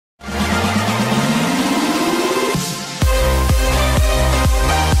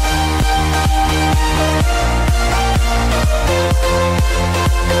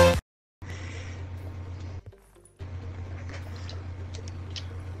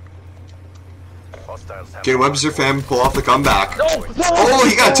Can Webster fam pull off the comeback? No, Oh,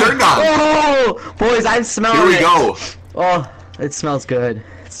 he got turned on! Oh, boys, I'm smelling it. Here we go. Oh, it smells good.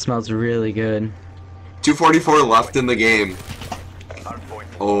 It smells really good. 2:44 left in the game.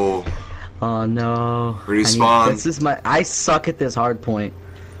 Oh. Oh no. Respawn. This is I suck at this hard point.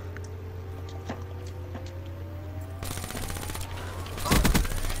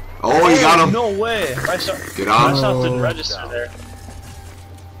 Oh, you got him. No way. Get on. My shot didn't register there.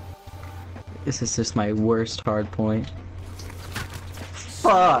 This is just my worst hard point.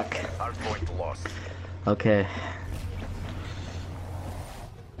 Fuck. Okay.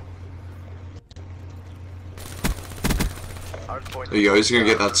 There you go, he's gonna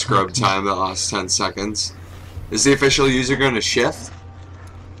get that scrub time that last 10 seconds. Is the official user gonna shift?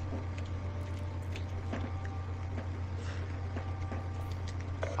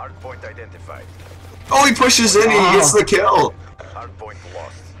 Hardpoint identified. Oh, he pushes in, he gets the kill! Hardpoint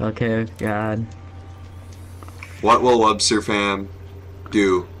lost. Okay, God. What will Webster fam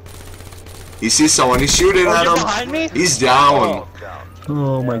do? He sees someone, he's shooting at You're him! behind me? He's down!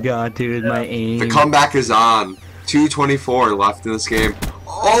 Oh my God, dude, my aim. The comeback is on. 2:24 left in this game.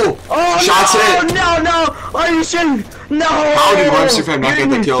 Oh! Oh, Shots no, hit! No! Are you shooting? No! How did Webster fam not get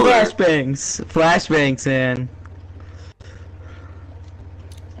the kill there? Flashbangs. Flashbangs in.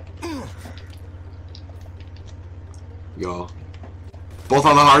 Go. Both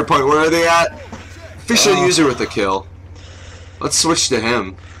on the hard point. Where are they at? Official user with the kill. Let's switch to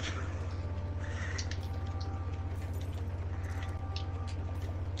him.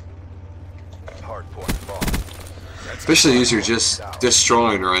 Hardpoint lost. Official user just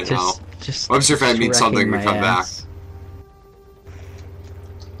destroying right now. Webster fan needs something to come back.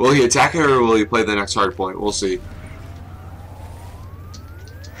 Will he attack it or will he play the next hard point? We'll see.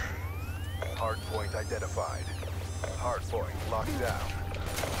 Hardpoint identified. Hardpoint locked down.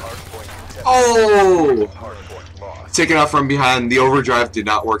 Hardpoint contested. Oh! Hardpoint lost. Taken out from behind. The overdrive did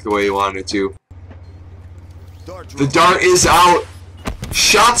not work the way he wanted it to. The dart is out.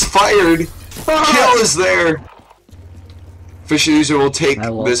 Shots fired. Kill is there. Official user will take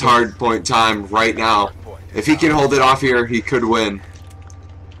this hard point time right now. If he can hold it off here, he could win.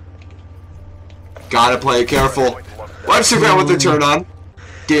 Gotta play it careful. Webster fan with the turn on.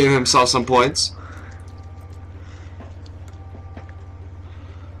 Getting himself some points.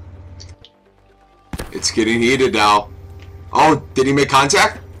 It's getting heated now. Oh, did he make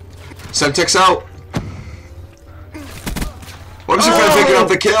contact? Semtex out. Webster fan picking up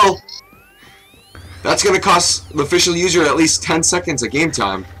the kill. That's going to cost the official user at least 10 seconds of game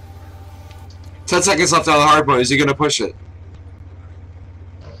time. 10 seconds left on the hard point. Is he going to push it?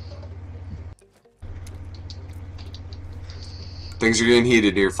 Things are getting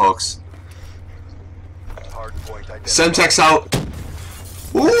heated here, folks. Semtex out.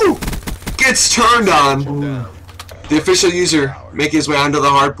 Woo! Gets turned on. The official user making his way onto the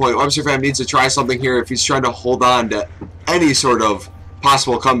hard point. Webster fan needs to try something here if he's trying to hold on to any sort of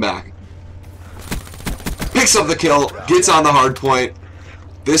possible comeback. Picks up the kill, gets on the hard point.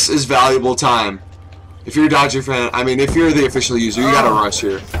 This is valuable time. If you're a Dodger fan, I mean, if you're the official user, you gotta rush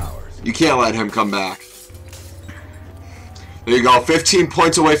here. You can't let him come back. There you go, 15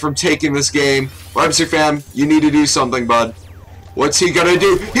 points away from taking this game. Webster fam, you need to do something, bud. What's he gonna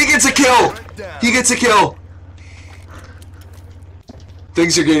do? He gets a kill! He gets a kill!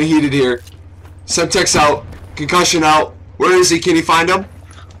 Things are getting heated here. Semtex out. Concussion out. Where is he? Can he find him?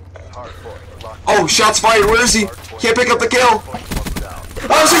 Oh, shots fired. Where is he? Can't pick up the kill.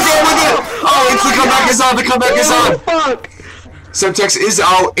 Oh, she's going with it! Oh, it's the comeback is on. The comeback is on. Fuck! Semtex is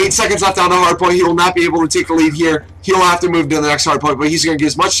out. 8 seconds left on the hard point. He will not be able to take the lead here. He'll have to move to the next hard point, but he's going to get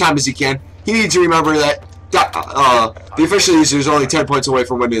as much time as he can. He needs to remember that the official user is only 10 points away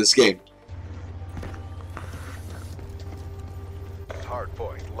from winning this game.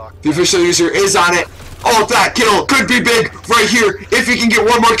 The official user is on it. Oh, that kill could be big right here. If he can get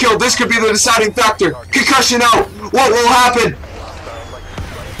one more kill, this could be the deciding factor. Concussion out. What will happen?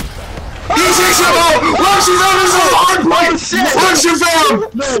 He takes him out. Webster fam is on the hard point. Webster fam,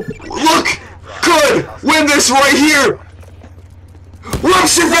 look, could win this right here.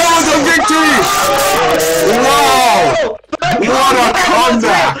 Webster fam with a victory. Wow. What a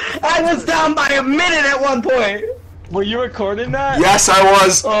comeback. I was down by a minute at one point. Were you recording that? Yes, I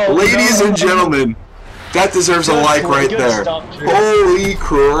was. Oh, Ladies and gentlemen, that deserves a like right there. Holy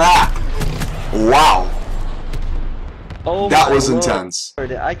crap. Wow. Oh, That was Lord. intense.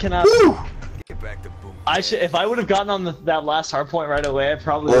 I cannot. Woo! If I would have gotten on that last hard point right away, I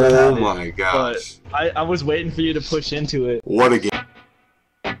probably would have Oh had it. my gosh. But I was waiting for you to push into it. What a game.